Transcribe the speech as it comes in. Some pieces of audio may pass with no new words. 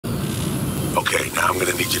Okay, now I'm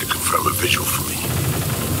gonna need you to confirm a visual for me.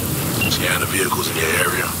 Scan the vehicles in your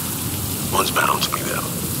area. One's bound to be there.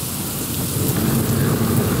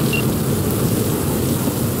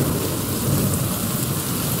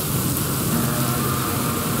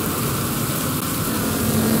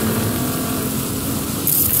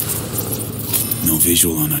 No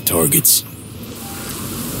visual on our targets.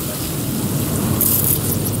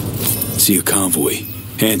 See a convoy.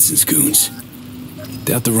 Hansen's goons.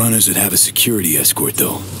 Doubt the runners would have a security escort,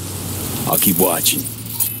 though. I'll keep watching.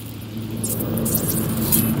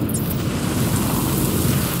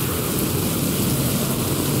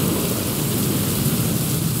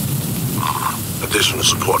 Additional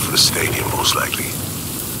support for the stadium, most likely.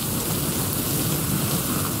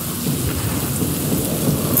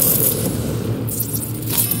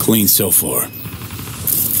 Clean so far.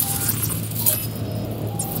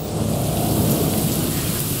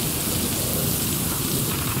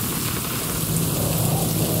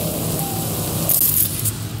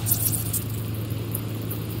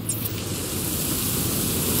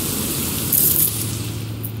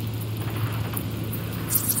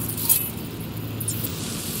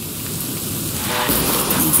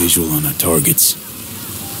 Visual on our targets.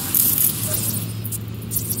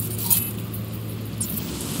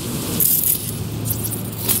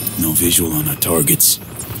 No visual on our targets.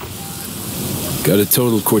 Got a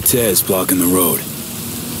total Cortez blocking the road.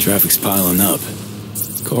 Traffic's piling up.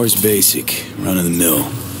 Car's basic, run-of-the-mill.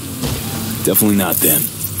 Definitely not them.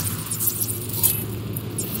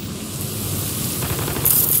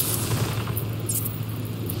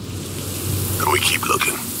 Can we keep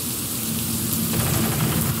looking?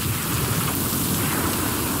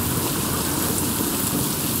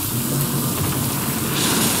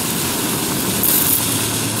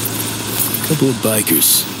 Couple of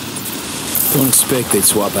bikers. Don't expect they'd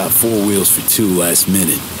swap out 4 wheels for 2 last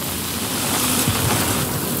minute.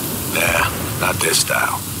 Nah, not this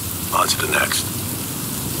style. On to the next.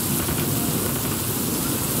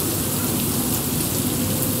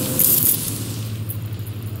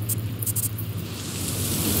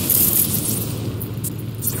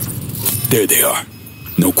 There they are.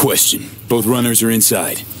 No question. Both runners are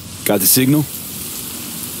inside. Got the signal?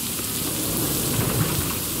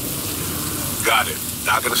 Got it.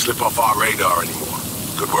 Not gonna slip off our radar anymore.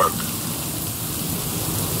 Good work.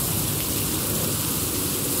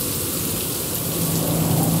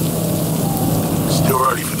 Still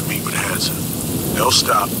early for the meet with Hansen. They'll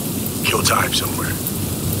stop, kill time somewhere.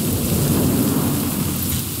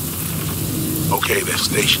 Okay, they're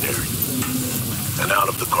stationary. And out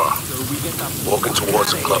of the car. Walking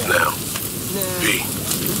towards the club now. V,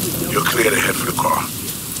 you're clear to head for the car.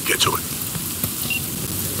 Get to it.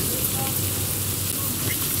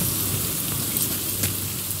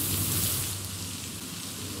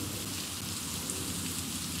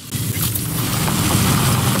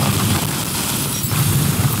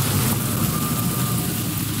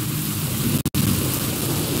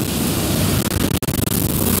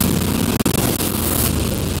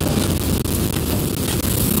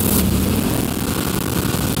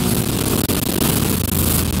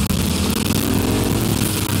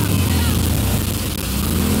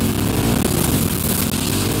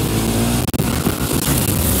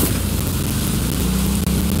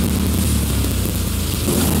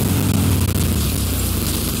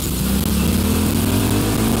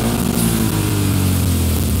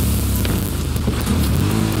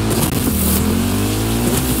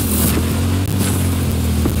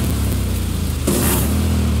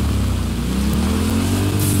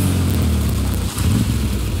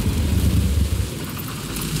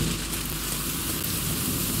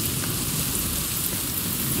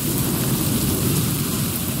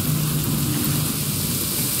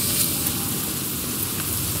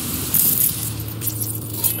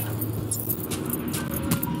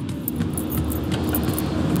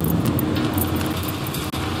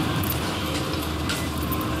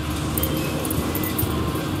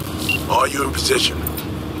 Are you in position?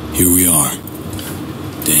 Here we are.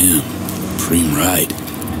 Damn, preem ride.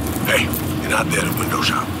 Hey, you're not there at the window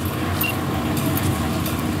shop.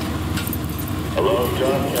 Hello,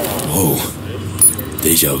 John Cal. Whoa,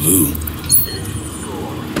 deja vu.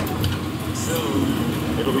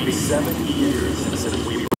 Soon, it'll be 70 years since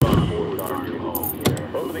we brought forward our new home.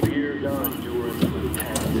 Over the years, our endurance was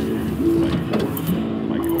tested by force,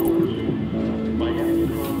 by coercion, by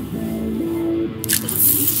ethical.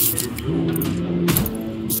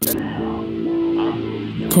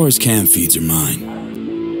 Car's cam feeds are mine.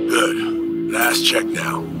 Good. Last check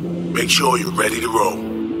now. Make sure you're ready to roll.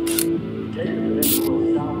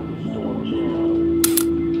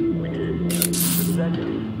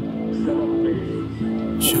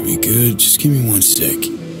 Should be good. Just give me 1 sec.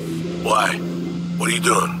 Why? What are you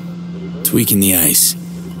doing? Tweaking the ice.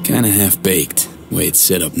 Kinda half-baked, way it's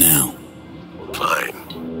set up now.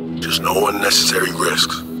 Fine. Just no unnecessary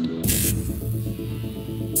risks.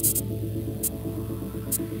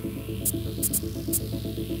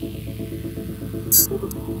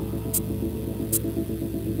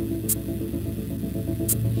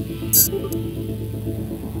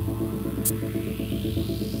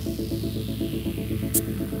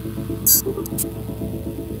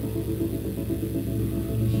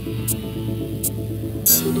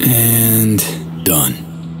 And done.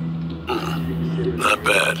 Not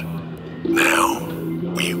bad. Now,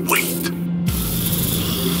 we wait.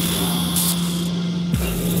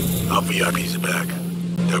 Our VIPs are back.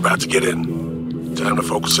 They're about to get in. Time to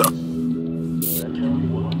focus up.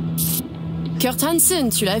 Kurt Hansen,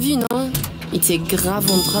 tu l'as vu, non? Il était grave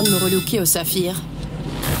en train de me relooker au Saphir.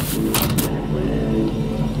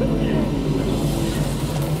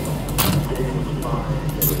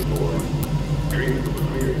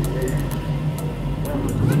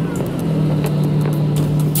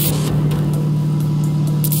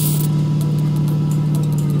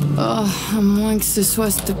 Oh, à moins que ce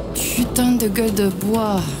soit cette putain de gueule de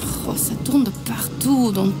bois. Oh, ça tourne de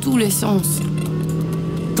partout, dans tous les sens.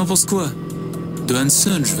 T'en penses quoi? De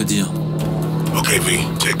Hansen, je veux dire. Okay, V,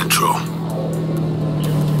 take control.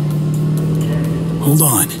 Hold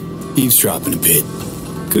on. Eavesdropping a bit.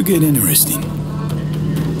 Could get interesting.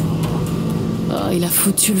 Oh, il a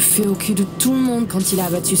foutu le feu au cul de tout le monde quand il a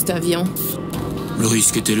abattu cet avion. Le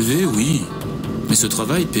risque est élevé, oui. Mais ce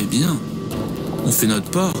travail paie bien. On fait notre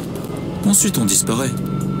part. Ensuite, on disparaît.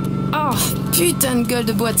 Oh, putain de gueule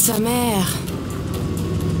de bois de sa mère.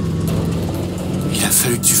 Il a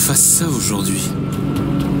fallu que tu fasses ça aujourd'hui.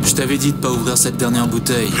 Je t'avais dit de pas ouvrir cette dernière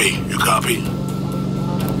bouteille. V, you copy?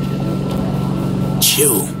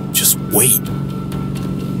 Chill. Just wait.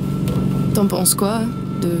 T'en penses quoi?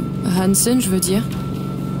 De Hansen, je veux dire?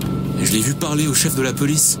 Je l'ai vu parler au chef de la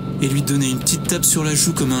police et lui donner une petite tape sur la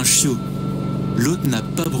joue comme un chiot. L'autre n'a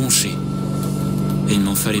pas bronché. Et il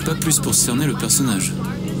n'en fallait pas plus pour cerner le personnage.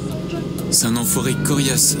 C'est un enfoiré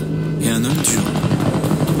coriace et un homme dur.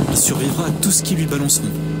 Il survivra à tout ce qui lui balanceront.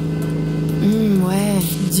 Ouais,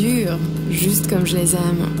 dur. Juste comme je les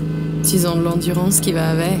aime. Ils ont de l'endurance qui va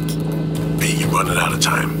avec. V, you're running out of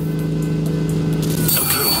time.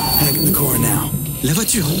 Back in the car now. La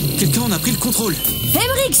voiture! Quelqu'un en a pris le contrôle!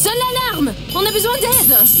 Aymeric, sonne l'alarme! On a besoin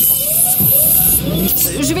d'aide!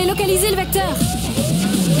 Je vais localiser le vecteur.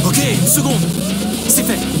 Ok, une seconde! C'est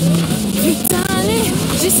fait! Putain, allez!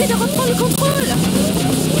 J'essaie de reprendre le contrôle!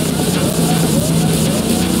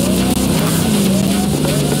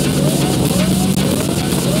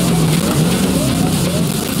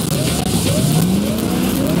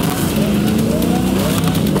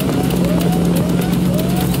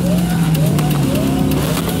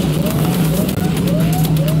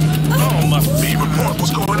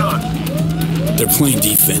 They're playing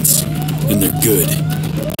defense, and they're good.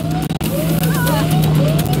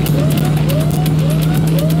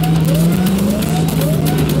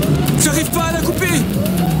 J'arrive pas à la couper!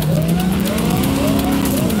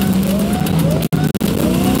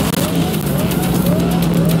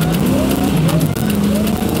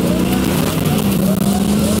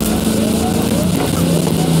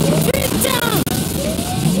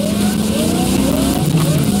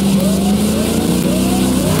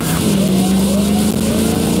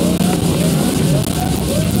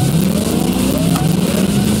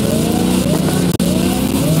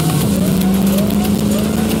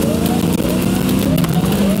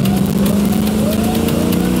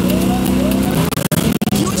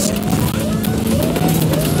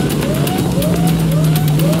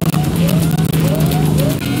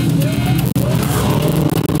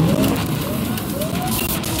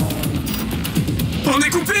 On est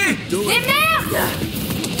coupé! Et merde!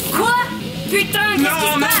 Quoi? Putain, qu'est-ce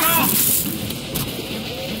qui se passe?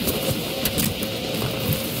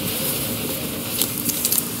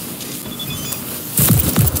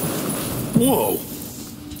 Whoa.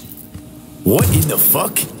 What in the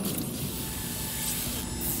fuck?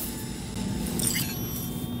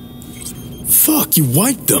 Fuck, you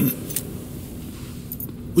wiped them.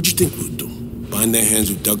 What'd you think we'd do? Bind their hands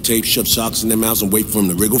with duct tape, shove socks in their mouths, and wait for them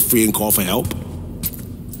to wriggle free and call for help?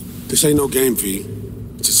 This ain't no game, V.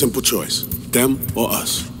 It's a simple choice. Them or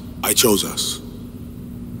us. I chose us.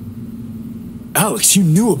 Alex, you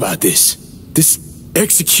knew about this. This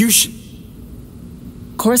execution.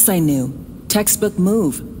 Of course I knew. Textbook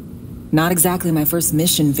move. Not exactly my first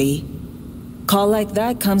mission, V. Call like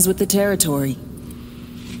that comes with the territory.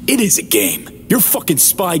 It is a game. Your fucking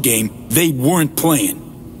spy game, they weren't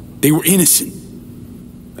playing. They were innocent.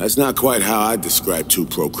 That's not quite how I describe two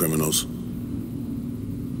pro-criminals.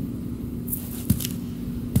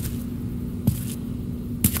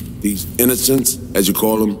 These innocents, as you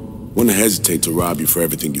call them, wouldn't hesitate to rob you for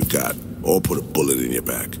everything you got, or put a bullet in your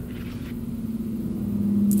back.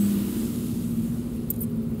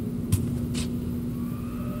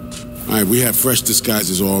 Alright, we have fresh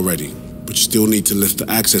disguises already, but you still need to lift the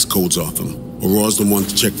access codes off them, or Raw's the one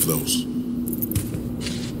to check for those.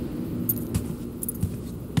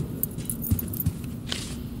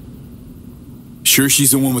 Sure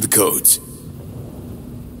she's the one with the codes?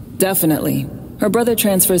 Definitely. Her brother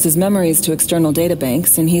transfers his memories to external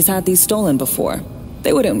databanks, and he's had these stolen before.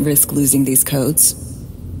 They wouldn't risk losing these codes.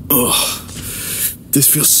 Ugh. This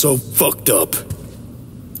feels so fucked up.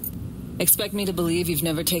 Expect me to believe you've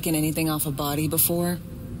never taken anything off a body before?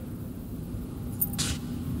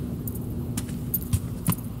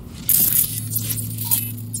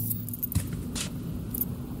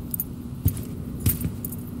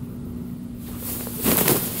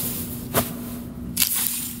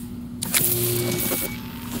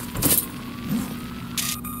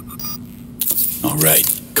 All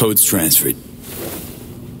right, code's transferred.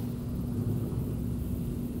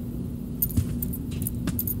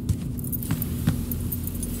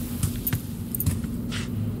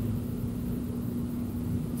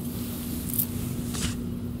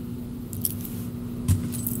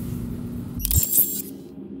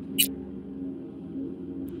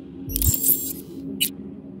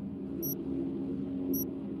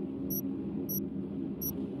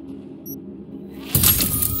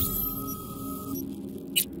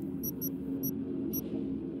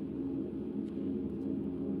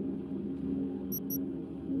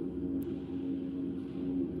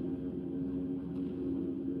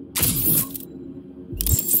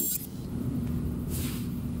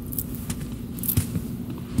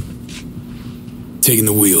 Taking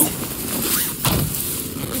the wheel.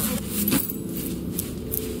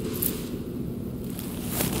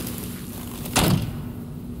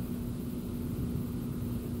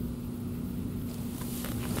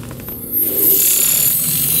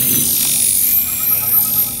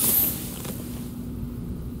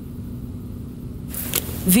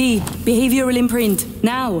 V, behavioral imprint,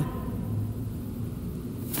 now!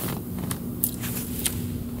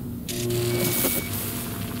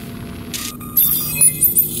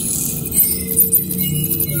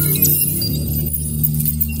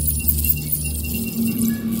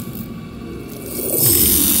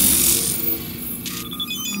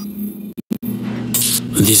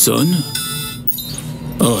 This on?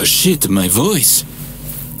 Oh shit, my voice!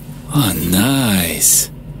 Oh, nice.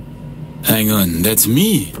 Hang on, that's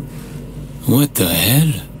me? What the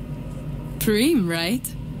hell? Prim, right?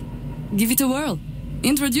 Give it a whirl.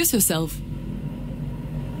 Introduce yourself.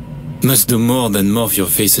 Must do more than morph your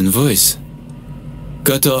face and voice.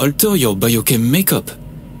 Gotta alter your biochem makeup.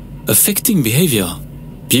 Affecting behavior.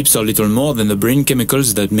 Peeps are little more than the brain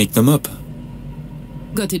chemicals that make them up.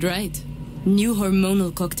 Got it right. New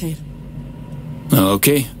hormonal cocktail.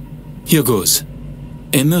 Okay, here goes.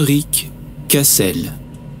 Aymeric Cassel.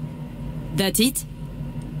 That it?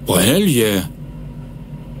 Well, yeah.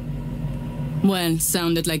 Well,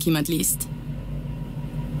 sounded like him at least.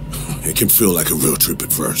 It can feel like a real trip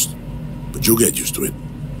at first, but you'll get used to it.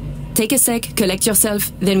 Take a sec, collect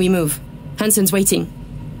yourself, then we move. Hansen's waiting.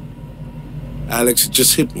 Alex, it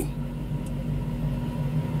just hit me.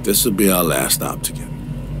 This'll be our last stop together.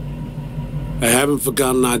 I haven't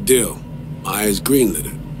forgotten our deal. Myers greenlit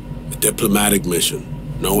it. A diplomatic mission.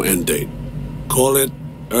 No end date. Call it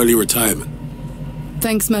early retirement.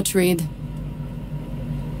 Thanks much, Reed.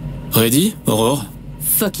 Ready, Aurore?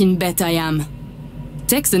 Fucking bet I am.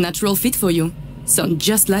 Tech's a natural fit for you. Sound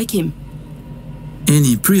just like him.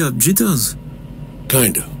 Any pre-op jitters?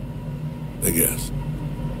 Kinda. I guess.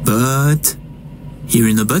 But...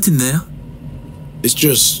 hearing a butt in there. It's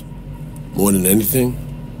just, more than anything,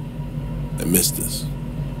 I miss this.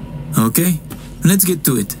 Okay, let's get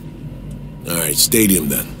to it. Alright, stadium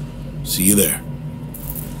then. See you there.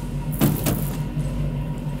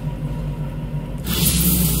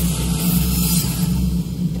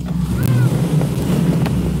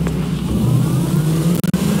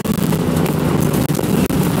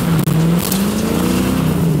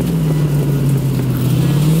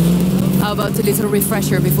 How about a little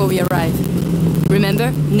refresher before we arrive?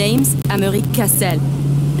 Remember, name's Aymeric Cassel.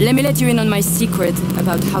 Let me let you in on my secret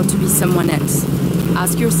about how to be someone else.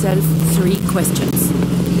 Ask yourself 3 questions.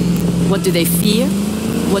 What do they fear?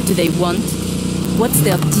 What do they want? What's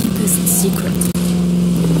their deepest secret?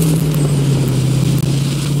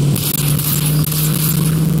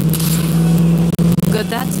 Got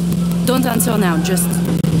that? Don't answer now, just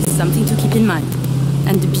something to keep in mind.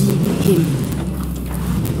 And be him.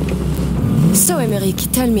 So,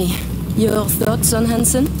 Aymeric, tell me, your thoughts on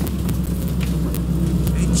Hansen?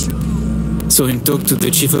 Saw him talk to the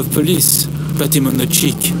chief of police, pat him on the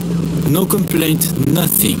cheek. No complaint,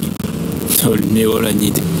 nothing. Told me all I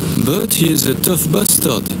need. But he is a tough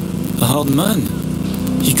bastard. A hard man.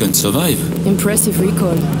 He can survive. Impressive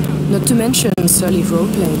recall. Not to mention solid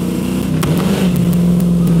roleplay.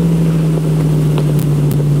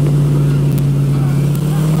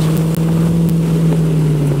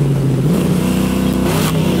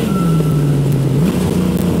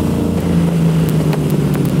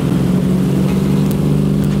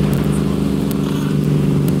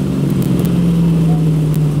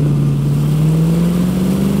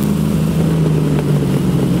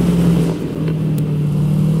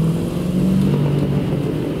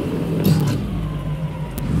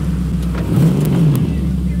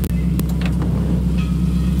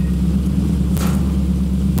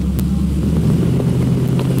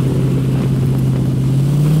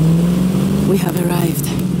 We have arrived.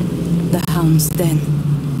 The Hound's Den.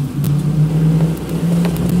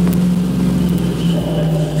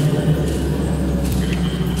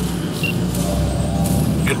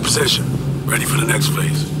 In position. Ready for the next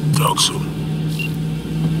phase. Talk soon.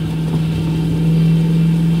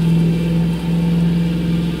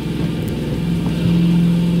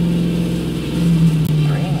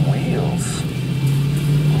 Green wheels.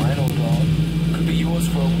 Right, old dog. Could be yours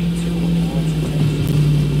for a week, too.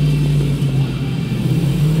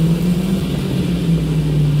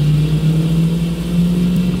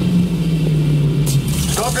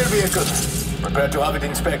 Stop your vehicle. Prepare to have it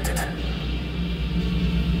inspected.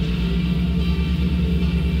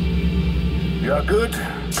 You are good.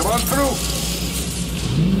 Come on through.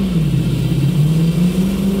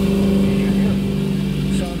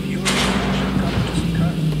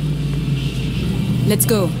 Let's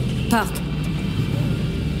go. Park.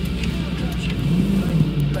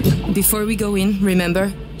 Before we go in,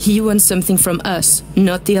 remember, he wants something from us,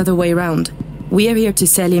 not the other way around. We are here to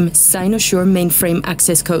sell him Cynosure mainframe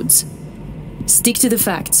access codes. Stick to the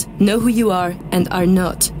facts, know who you are and are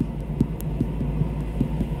not.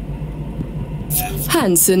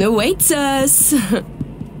 Hansen awaits us!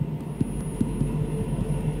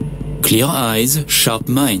 Clear eyes, sharp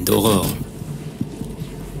mind, Aurore.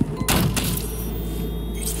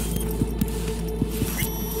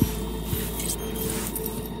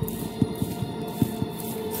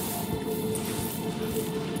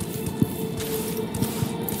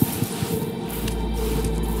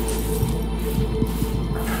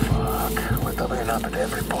 We're doubling up at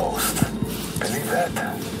every post. Believe that?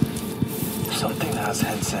 Something has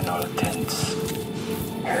Hansen all tense.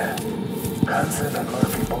 Yeah. Hansen and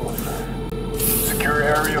Murphy both. Secure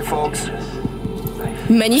area, folks.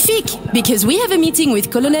 Magnifique! Because we have a meeting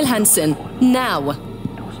with Colonel Hansen. Now!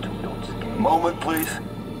 Moment, please.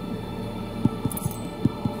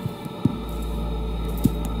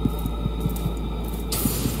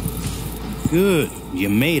 Good, you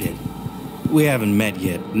made it. We haven't met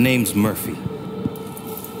yet. Name's Murphy.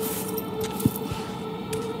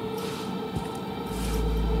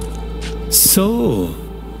 So,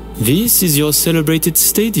 this is your celebrated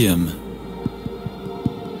stadium.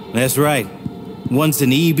 That's right. Once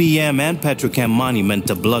an EBM and Petrochem monument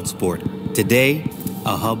to bloodsport. Today,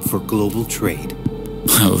 a hub for global trade.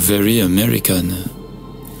 How very American.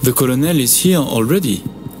 The colonel is here already.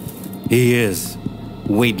 He is.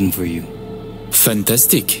 Waiting for you.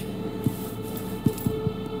 Fantastic.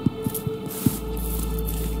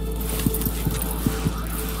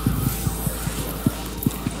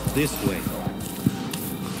 This way.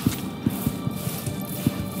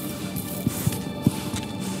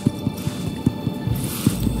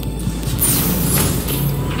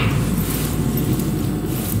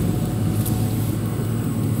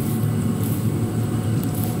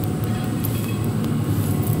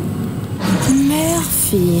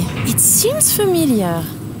 Murphy, it seems familiar.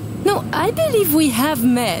 No, I believe we have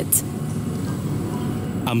met.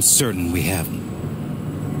 I'm certain we haven't.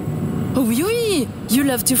 Oh, oui! You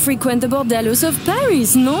love to frequent the bordellos of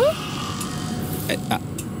Paris, no?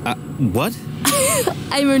 What?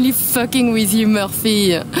 I'm only fucking with you,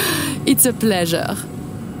 Murphy. It's a pleasure.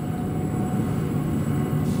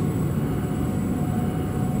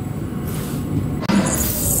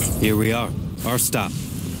 Here we are. Our stop.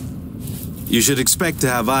 You should expect to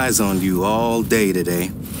have eyes on you all day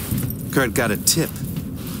today. Kurt got a tip.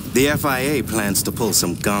 The FIA plans to pull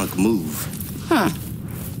some gonk move. Huh.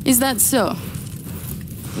 Is that so?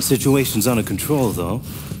 The situation's under control, though.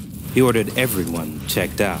 He ordered everyone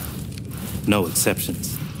checked out. No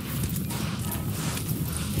exceptions.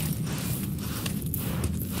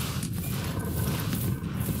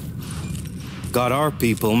 Got our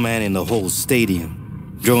people manning the whole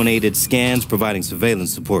stadium. Drone-aided scans providing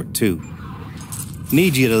surveillance support, too.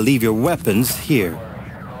 Need you to leave your weapons here.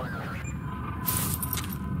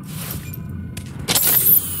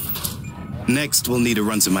 Next, we'll need to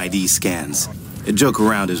run some ID scans. Joke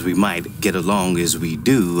around as we might, get along as we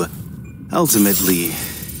do. Ultimately,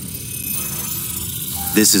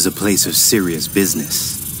 this is a place of serious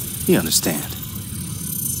business. You understand?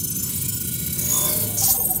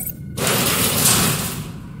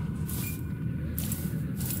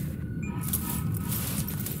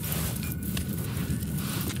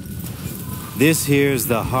 This here's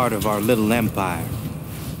the heart of our little empire.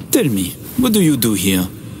 Tell me, what do you do here?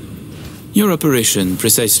 Your operation,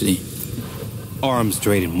 precisely. Arms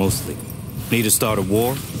trading mostly. Need to start a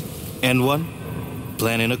war? End one?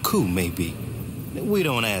 Planning a coup, maybe. We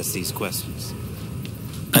don't ask these questions.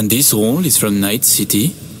 And this role is from Night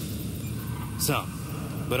City? Some.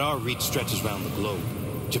 But our reach stretches around the globe.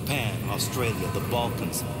 Japan, Australia, the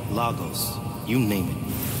Balkans, Lagos, you name it.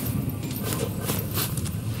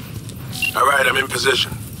 All right, I'm in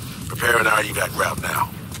position. Preparing our evac route now.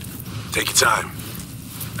 Take your time.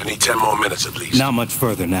 I need 10 more minutes at least. Not much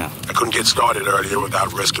further now. I couldn't get started earlier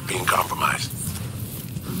without risk of being compromised.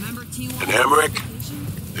 And Aymeric,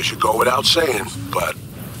 this should go without saying, but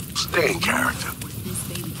stay in character.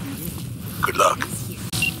 Good luck.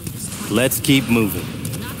 Let's keep moving.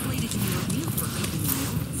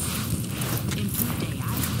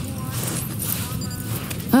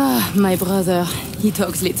 Ah, my brother. He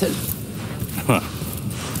talks little. Huh.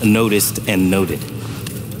 Noticed and noted.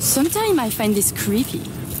 Sometimes I find this creepy.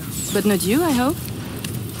 But not you, I hope?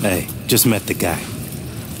 Hey, just met the guy.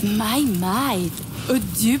 My. A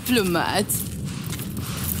diplomat.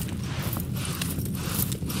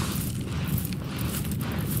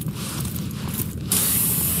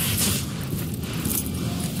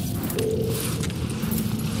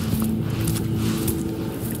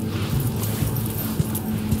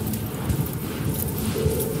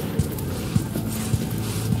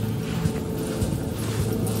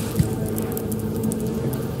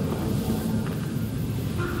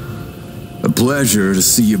 Pleasure to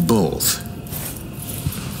see you both.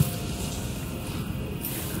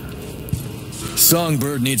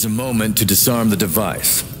 Songbird needs a moment to disarm the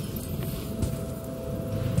device.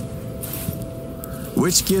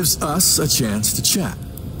 Which gives us a chance to chat.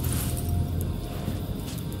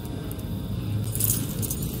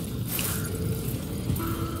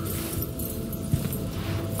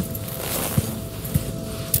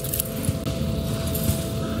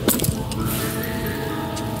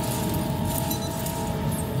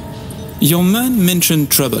 Your man mentioned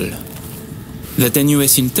trouble. That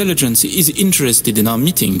NUS intelligence is interested in our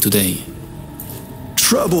meeting today.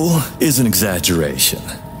 Trouble is an exaggeration.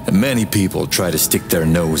 Many people try to stick their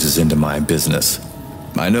noses into my business.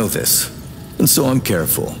 I know this, and so I'm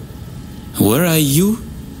careful. Were I you,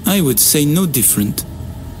 I would say no different.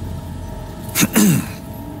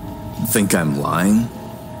 Think I'm lying?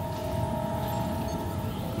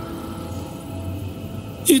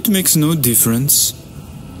 It makes no difference.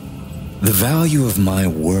 The value of my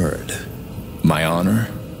word, my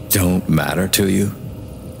honor, don't matter to you?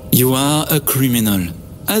 You are a criminal,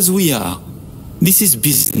 as we are. This is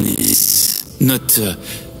business, not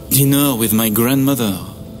dinner with my grandmother.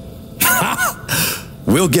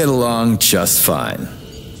 We'll get along just fine.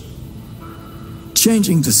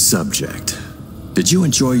 Changing the subject, did you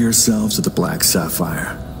enjoy yourselves at the Black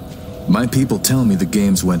Sapphire? My people tell me the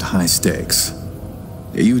games went high stakes.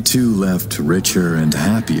 You two left richer and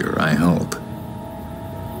happier, I hope.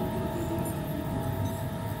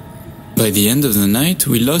 By the end of the night,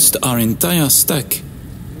 we lost our entire stack.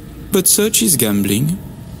 But such is gambling.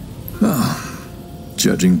 Oh,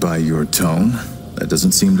 judging by your tone, that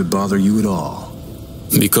doesn't seem to bother you at all.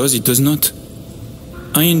 Because it does not.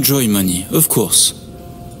 I enjoy money, of course.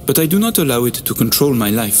 But I do not allow it to control my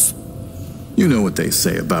life. You know what they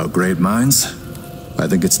say about great minds. I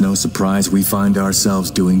think it's no surprise we find ourselves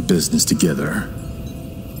doing business together.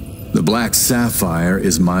 The Black Sapphire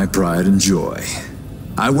is my pride and joy.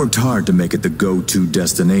 I worked hard to make it the go-to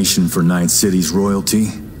destination for Night City's royalty.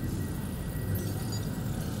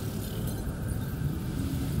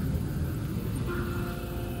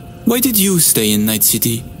 Why did you stay in Night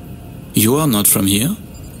City? You are not from here.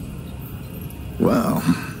 Well,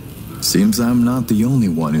 seems I'm not the only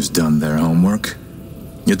one who's done their homework.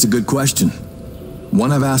 It's a good question.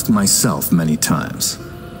 One I've asked myself many times.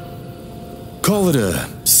 Call it a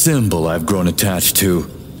symbol I've grown attached to,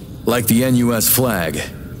 like the NUS flag.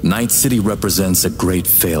 Night City represents a great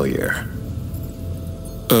failure.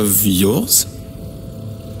 Of yours?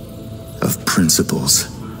 Of principles.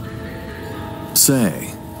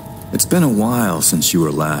 Say, it's been a while since you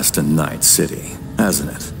were last in Night City,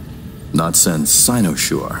 hasn't it? Not since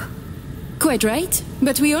Sinosure. Quite right,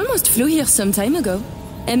 but we almost flew here some time ago.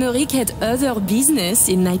 Aymeric had other business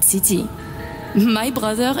in Night City. My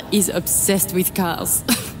brother is obsessed with cars.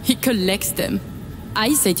 He collects them.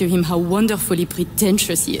 I say to him how wonderfully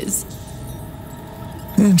pretentious he is.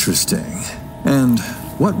 Interesting. And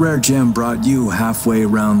what rare gem brought you halfway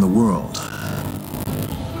around the world?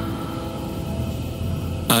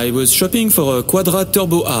 I was shopping for a Quadra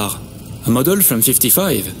Turbo R, a model from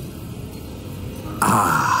 55.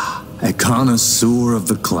 Ah, a connoisseur of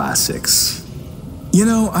the classics. You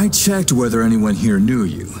know, I checked whether anyone here knew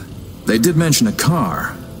you. They did mention a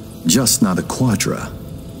car, just not a Quadra.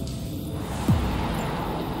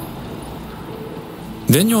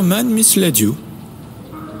 Then your man misled you.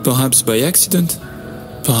 Perhaps by accident,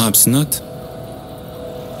 perhaps not.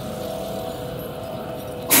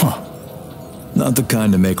 Huh. Not the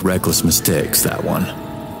kind to make reckless mistakes, that one.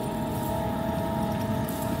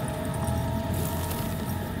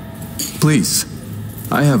 Please,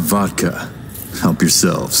 I have vodka. Help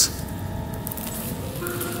yourselves.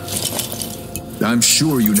 I'm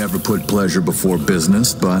sure you never put pleasure before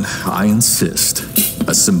business, but I insist.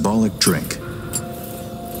 A symbolic drink.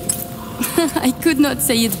 I could not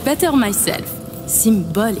say it better myself.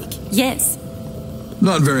 Symbolic, yes.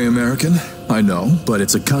 Not very American, I know, but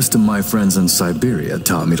it's a custom my friends in Siberia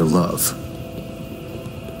taught me to love.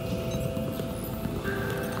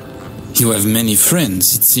 You have many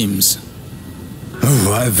friends, it seems.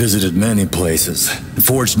 Oh, I've visited many places,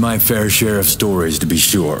 forged my fair share of stories to be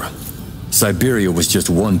sure. Siberia was just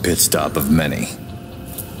one pit stop of many.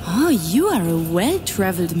 Oh, you are a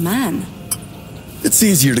well-traveled man. It's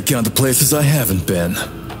easier to count the places I haven't been.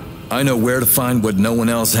 I know where to find what no one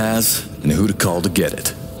else has, and who to call to get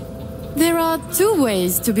it. There are two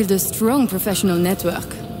ways to build a strong professional network.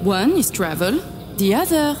 One is travel, the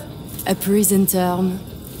other, a prison term.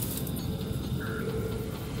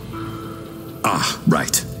 Ah,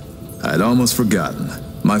 right. I'd almost forgotten.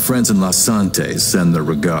 My friends in Los Santos send their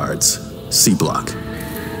regards. C-Block.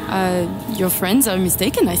 Your friends are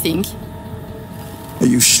mistaken, I think. Are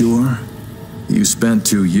you sure? You spent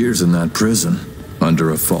 2 years in that prison,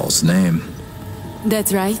 under a false name.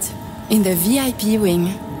 That's right, in the VIP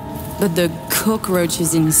wing. But the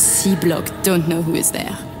cockroaches in C-Block don't know who is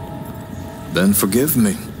there. Then forgive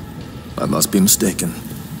me. I must be mistaken.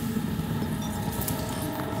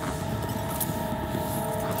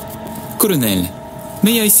 Colonel,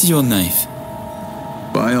 may I see your knife?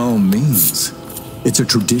 By all means. It's a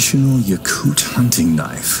traditional Yakut hunting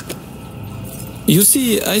knife. You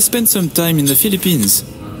see, I spent some time in the Philippines.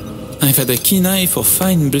 I've had a keen eye for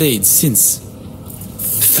fine blades since.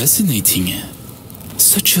 Fascinating.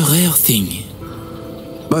 Such a rare thing.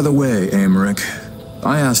 By the way, Aymeric,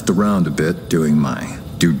 I asked around a bit doing my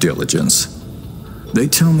due diligence. They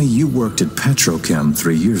tell me you worked at Petrochem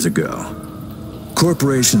 3 years ago.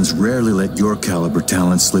 Corporations rarely let your caliber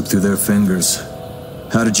talent slip through their fingers.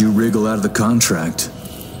 How did you wriggle out of the contract?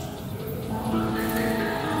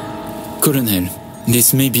 Colonel,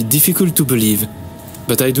 this may be difficult to believe,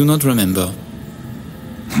 but I do not remember.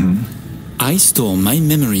 I store my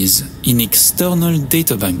memories in external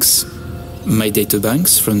databanks. My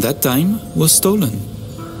databanks from that time was stolen.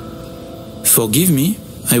 Forgive me,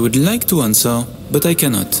 I would like to answer, but I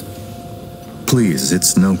cannot. Please,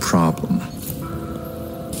 it's no problem.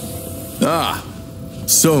 Ah,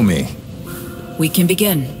 Somi. We can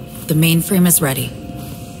begin. The mainframe is ready.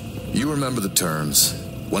 You remember the terms.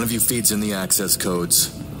 One of you feeds in the access codes.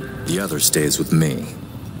 The other stays with me.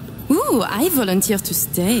 Ooh, I volunteer to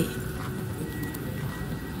stay.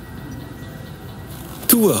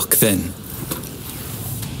 To work, then.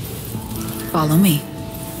 Follow me.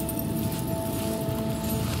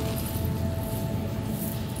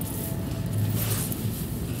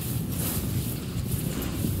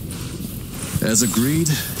 As agreed,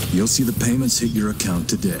 you'll see the payments hit your account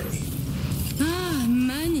today. Ah,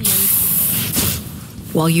 money.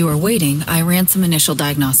 While you were waiting, I ran some initial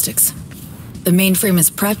diagnostics. The mainframe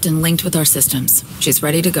is prepped and linked with our systems. She's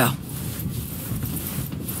ready to go.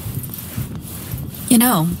 You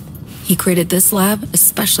know, he created this lab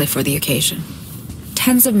especially for the occasion.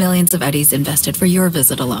 Tens of millions of eddies invested for your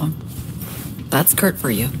visit alone. That's Kurt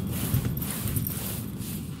for you.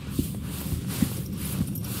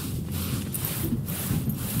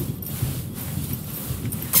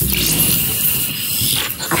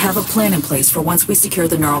 I have a plan in place for once we secure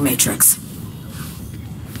the neural matrix.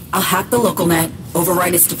 I'll hack the local net,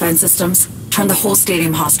 override its defense systems, turn the whole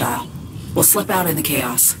stadium hostile. We'll slip out in the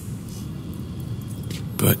chaos.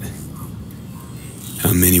 But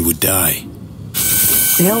how many would die?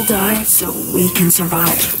 They'll die so we can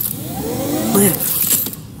survive. Live.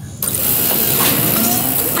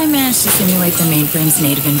 I managed to simulate the mainframe's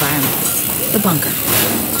native environment, the bunker.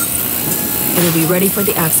 It'll be ready for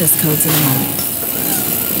the access codes in a moment.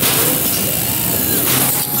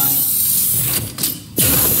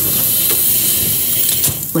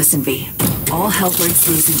 Listen, V. All hell breaks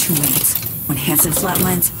loose in 2 minutes. When Hansen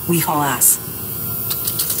flatlines, we haul ass.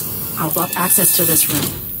 I'll block access to this room.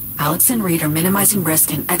 Alex and Reed are minimizing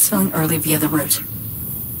risk and exfilling early via the route.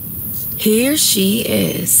 Here she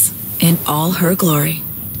is, in all her glory.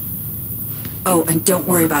 Oh, and don't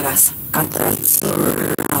worry about us. Got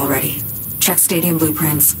that already. Check stadium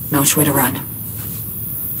blueprints, no which way to run.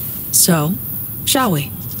 So, shall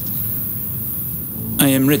we? I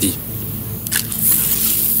am ready.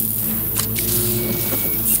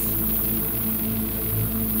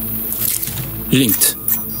 Linked.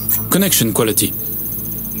 Connection quality.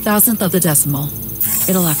 1,000th of the decimal.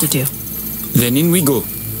 It'll have to do. Then in we go.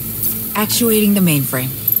 Actuating the mainframe.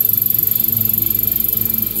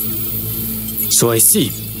 So I see.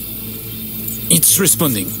 It's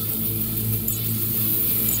responding.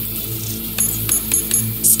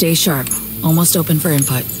 Stay sharp. Almost open for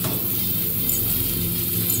input.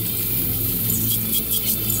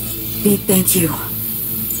 Pete, thank you.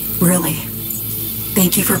 Really.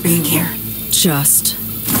 Thank you for being here. Just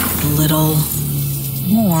a little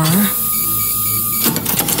more.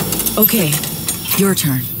 Okay, your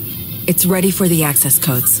turn. It's ready for the access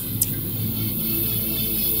codes.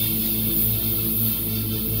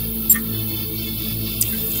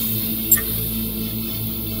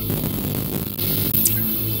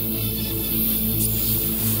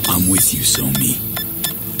 I'm with you, Somi.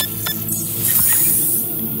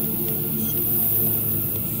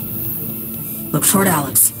 Look toward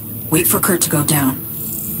Alex. Wait for Kurt to go down.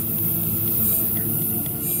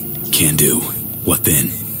 Can do. What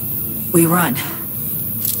then? We run.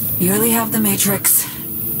 Nearly have the Matrix.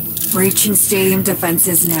 Breaching stadium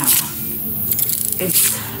defenses now.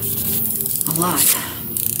 It's a lot.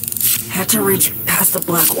 Had to reach past the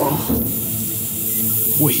black wall.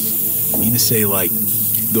 Wait, you mean to say, like,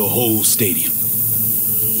 the whole stadium?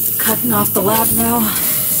 Cutting off the lab now.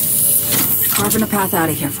 Carving a path out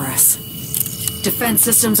of here for us. Defense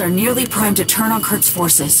systems are nearly primed to turn on Kurt's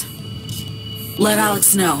forces. Let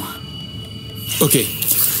Alex know. Okay.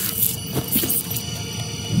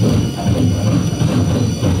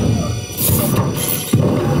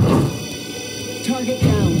 Target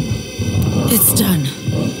down. It's done.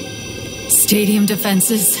 Stadium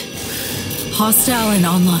defenses. Hostile and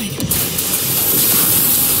online.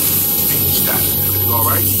 Status. Everything all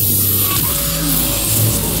right?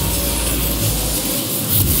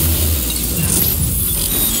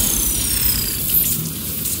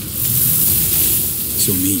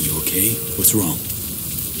 So me, you okay? What's wrong?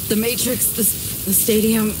 The Matrix, the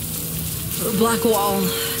stadium, the black wall.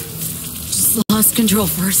 Just lost control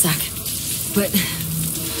for a sec. But,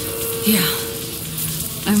 yeah,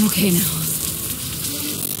 I'm okay now.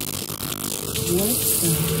 What the?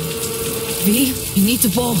 V, you need to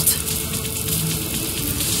bolt.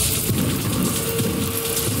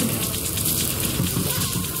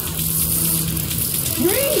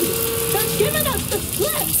 Reed! They're giving us the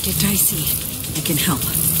slip! Get dicey. I can help.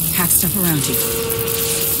 Hack stuff around you.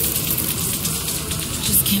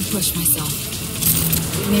 Just can't push myself.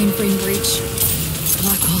 Mainframe breach.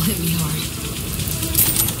 Black wall hit me hard.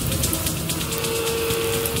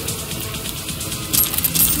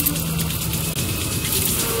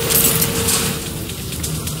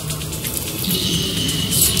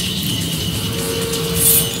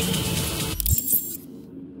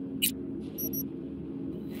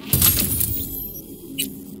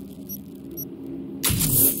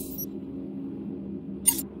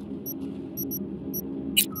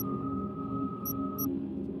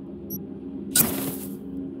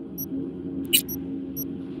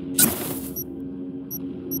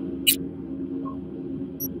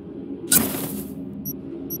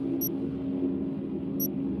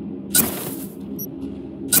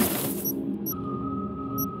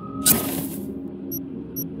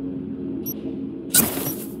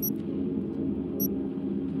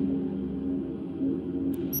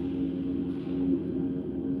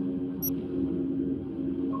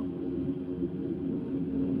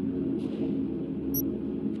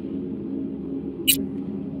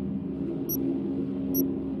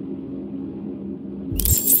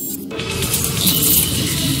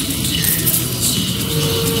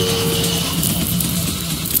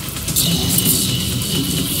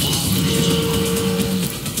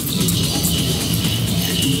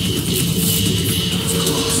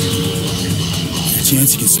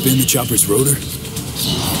 chance you can spin the chopper's rotor?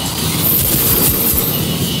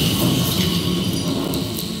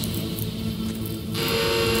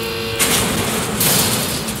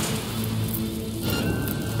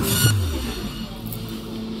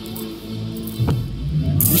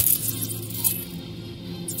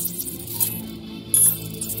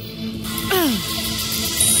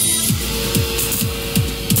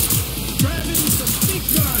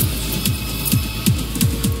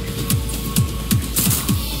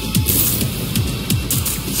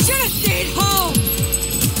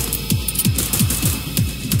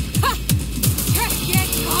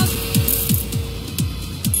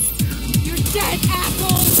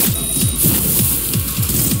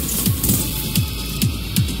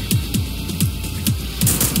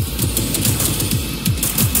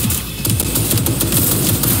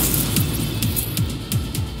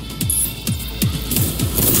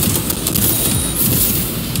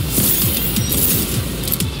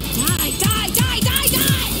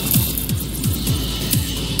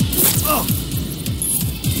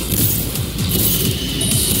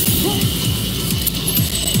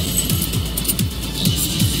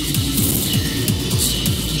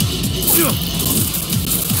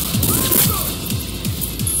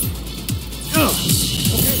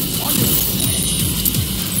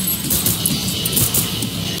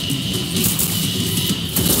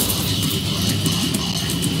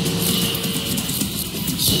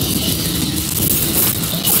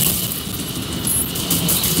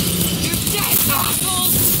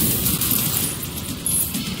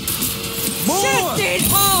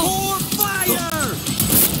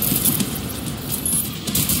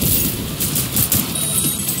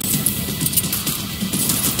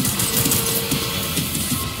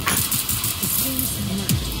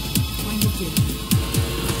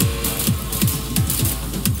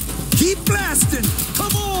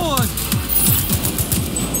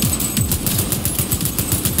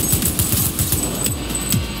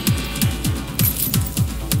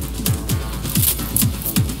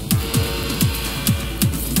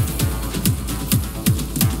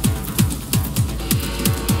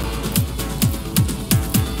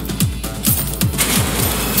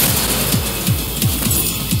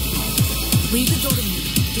 Leave the door to me.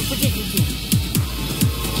 Don't forget you're here.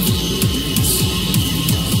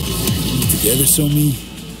 Together so mean.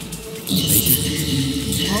 Make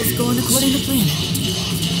it. All's going according to plan.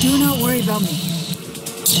 Do not worry about me.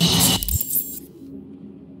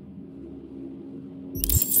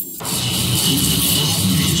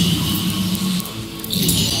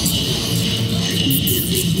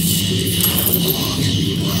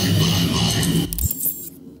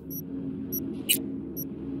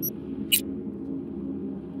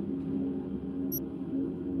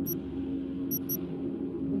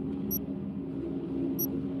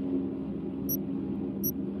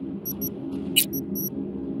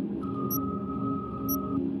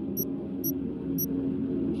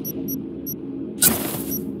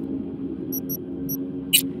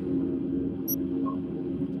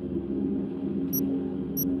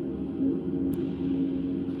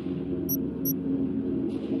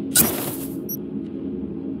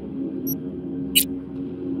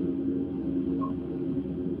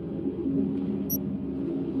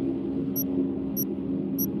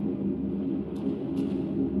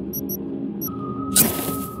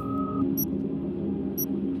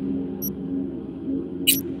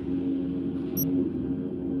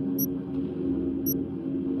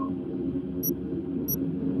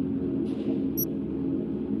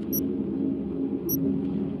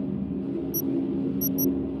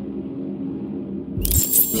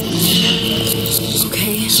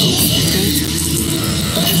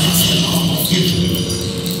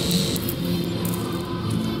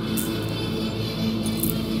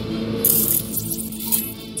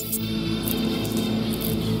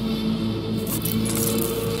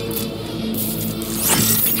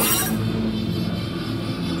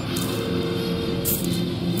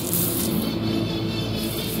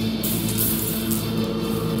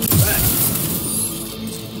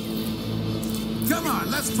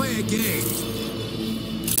 Let's play a game.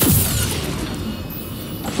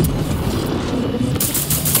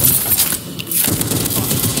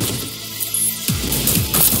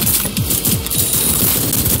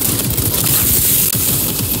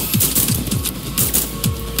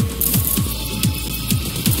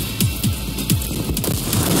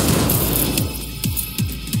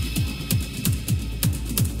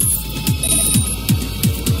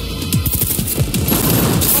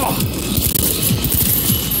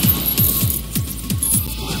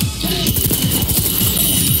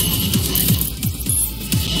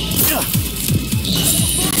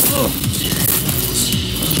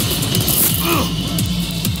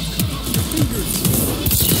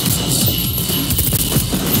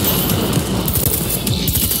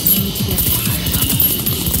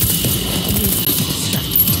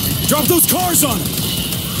 Drop those cars on him!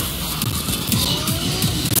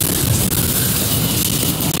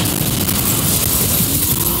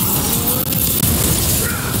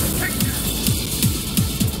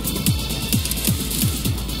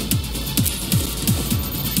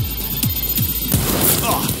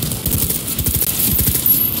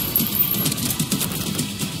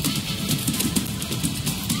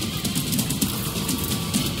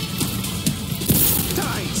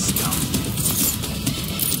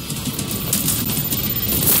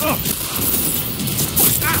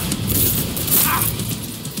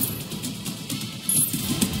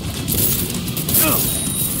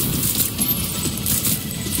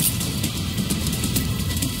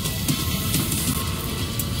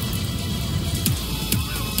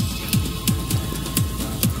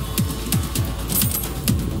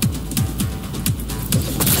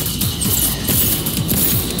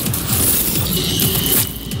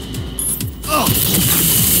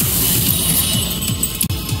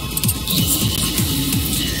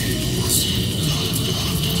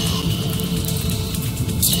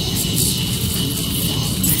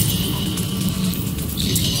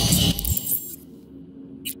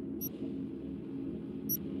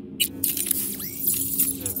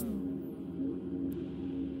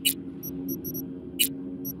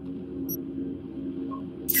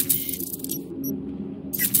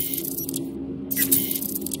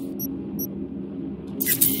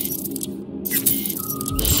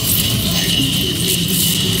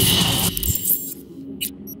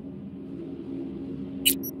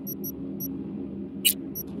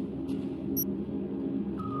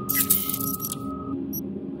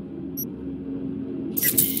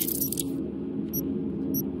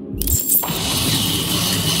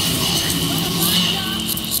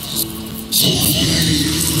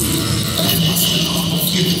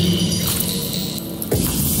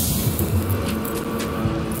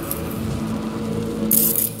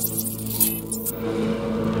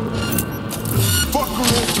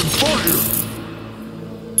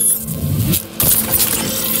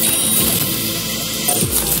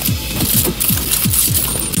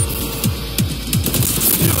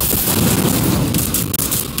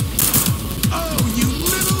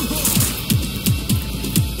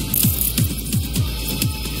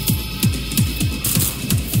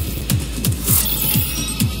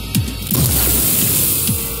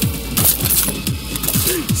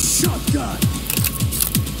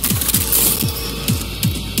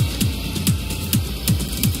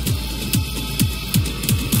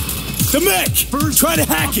 The mech! Try to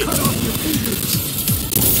hack it!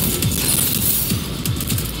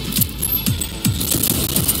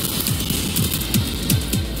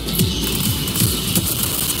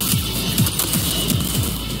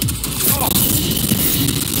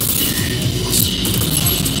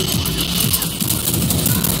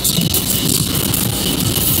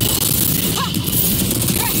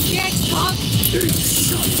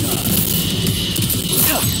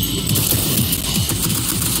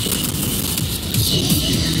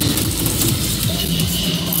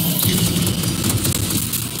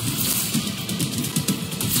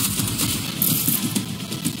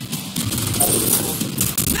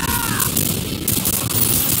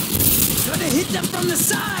 Hit them from the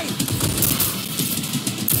side!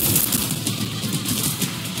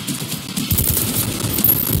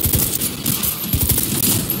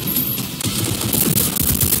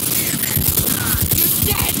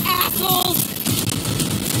 You're dead, assholes!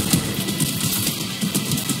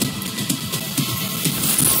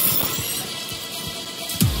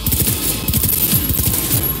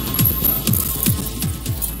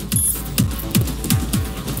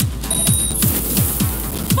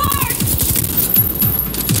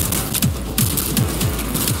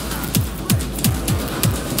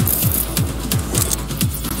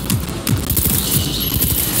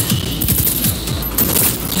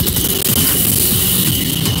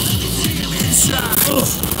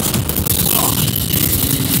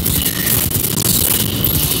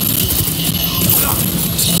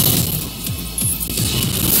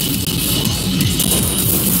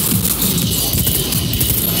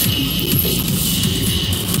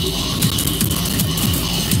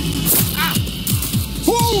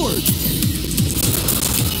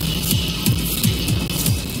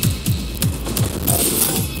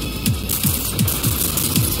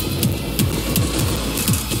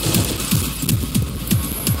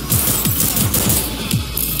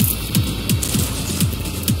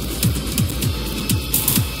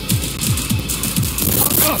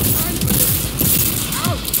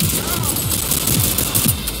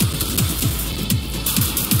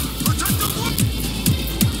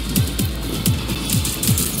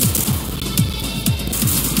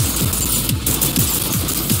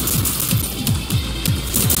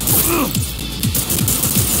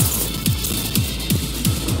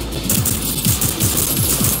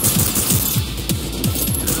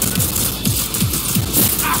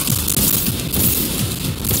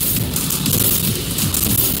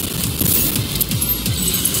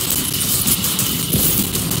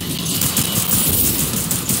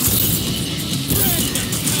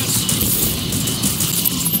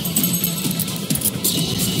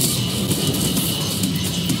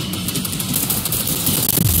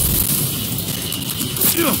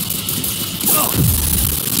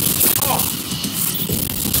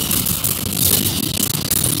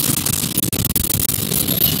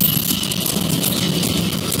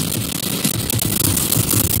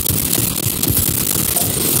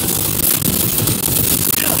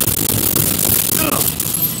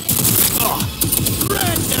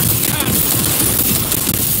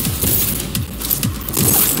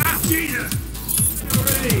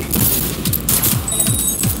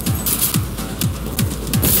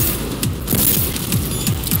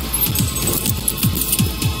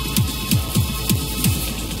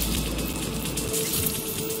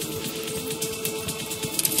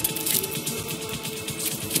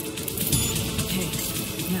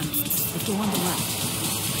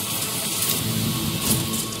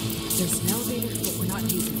 elevator, but we're not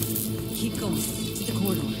using it. Keep going. To the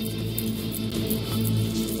corridor.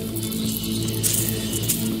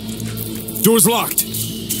 Door's locked.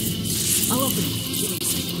 I'll open it.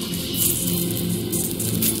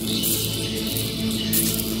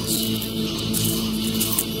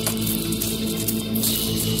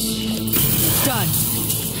 Done.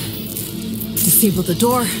 Disable the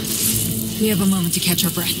door. We have a moment to catch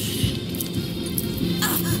our breath.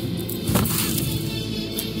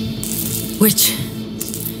 Which?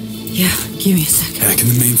 Yeah, give me a sec. Hacking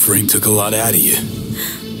the mainframe took a lot out of you.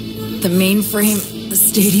 The mainframe, the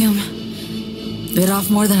stadium, bit off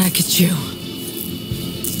more than I could chew.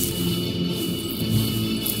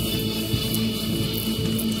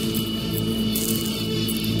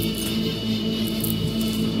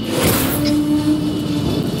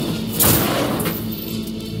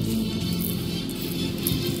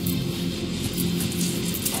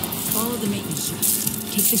 Follow the maintenance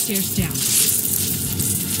shaft. Take the stairs down.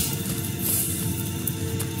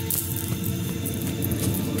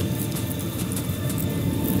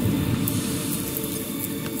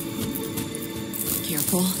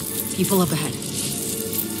 People up ahead. Half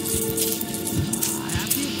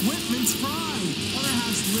the equipment's fried. Other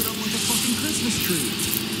half's lit up like a fucking Christmas tree.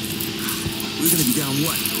 We're gonna be down,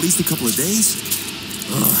 what, at least a couple of days?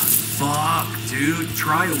 Ugh, fuck, dude.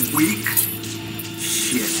 Try a week?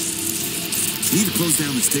 Shit. Need to close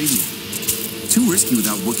down the stadium. Too risky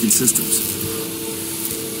without working systems.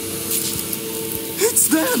 It's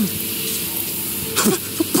them!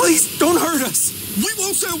 Please, don't hurt us! We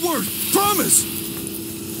won't say a word! Promise!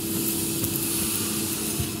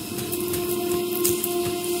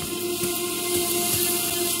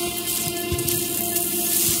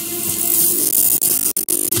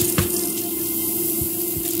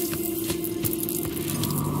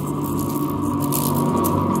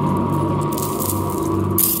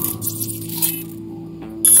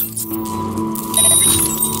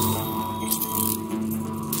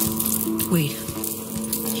 Wait.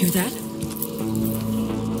 Hear that?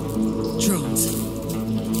 Drones.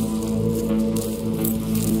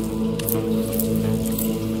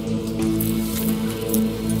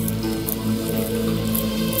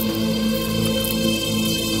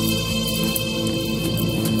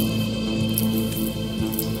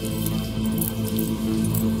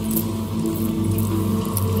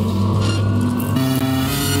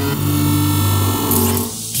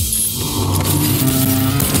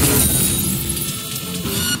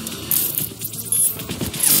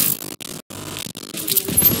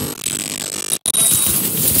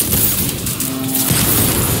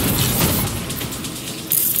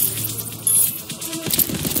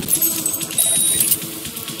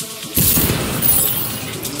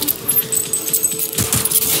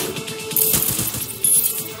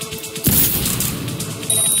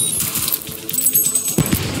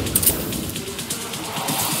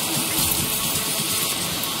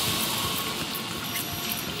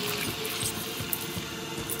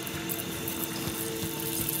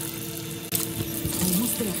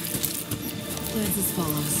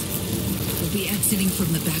 Exiting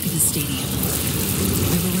from the back of the stadium.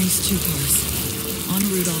 I've arranged 2 cars. En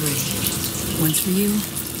route already. One's for you,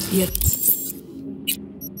 the other...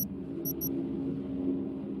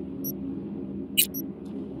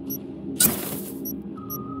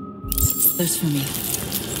 There's for me.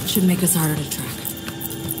 Should make us harder to track.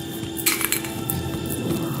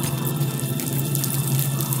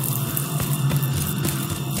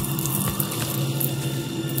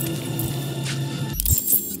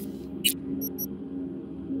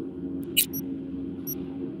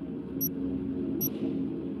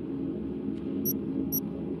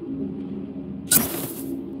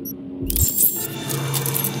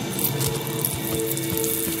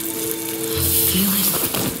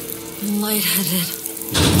 Lightheaded.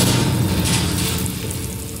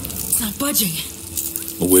 It's not budging.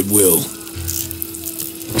 Oh, it will.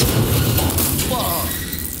 Wow.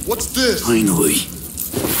 What's this? Finally.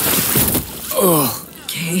 Oh.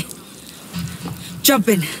 Okay. Jump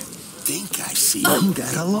in. Think I see who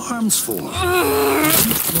that alarm's for.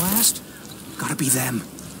 Blast? Gotta be them.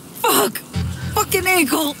 Fuck! Fucking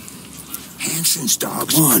ankle! Hansen's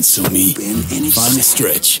dogs. Come on, Sony. Find a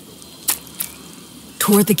stretch.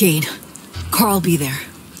 Toward the gate. Carl'll be there.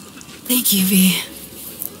 Thank you, V.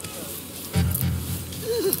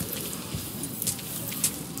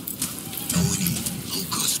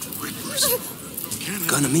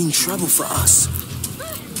 Gonna mean trouble for us.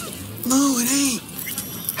 No, it ain't.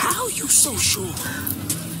 How you so sure?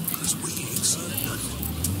 Because we ain't seen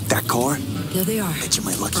nothing. That car? There they are. Bet you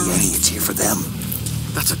my lucky Annie it's here for them.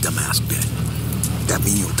 That's a dumbass bet. That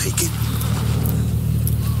mean you'll take it?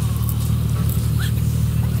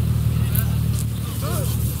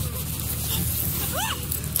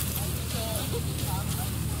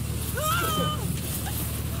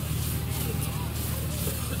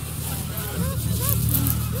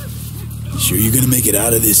 you gonna make it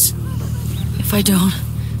out of this? If I don't,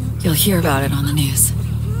 you'll hear about it on the news.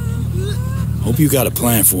 Hope you got a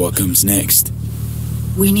plan for what comes next.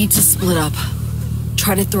 We need to split up.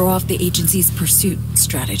 Try to throw off the agency's pursuit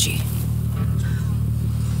strategy.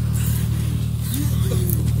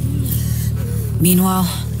 Meanwhile,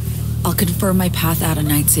 I'll confirm my path out of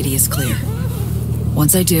Night City is clear.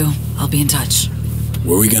 Once I do, I'll be in touch.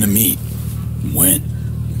 Where are we gonna meet? When?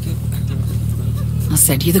 I'll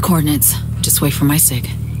send you the coordinates. Just wait for my sig.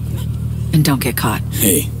 And don't get caught.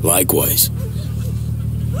 Hey, likewise.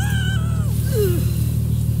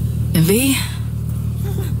 And V,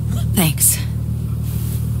 thanks.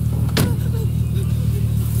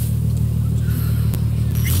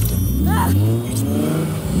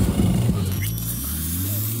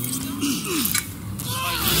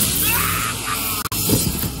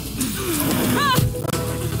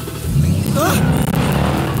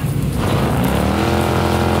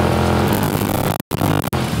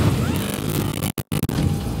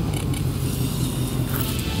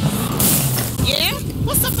 Yeah?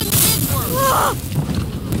 What's up in the big world?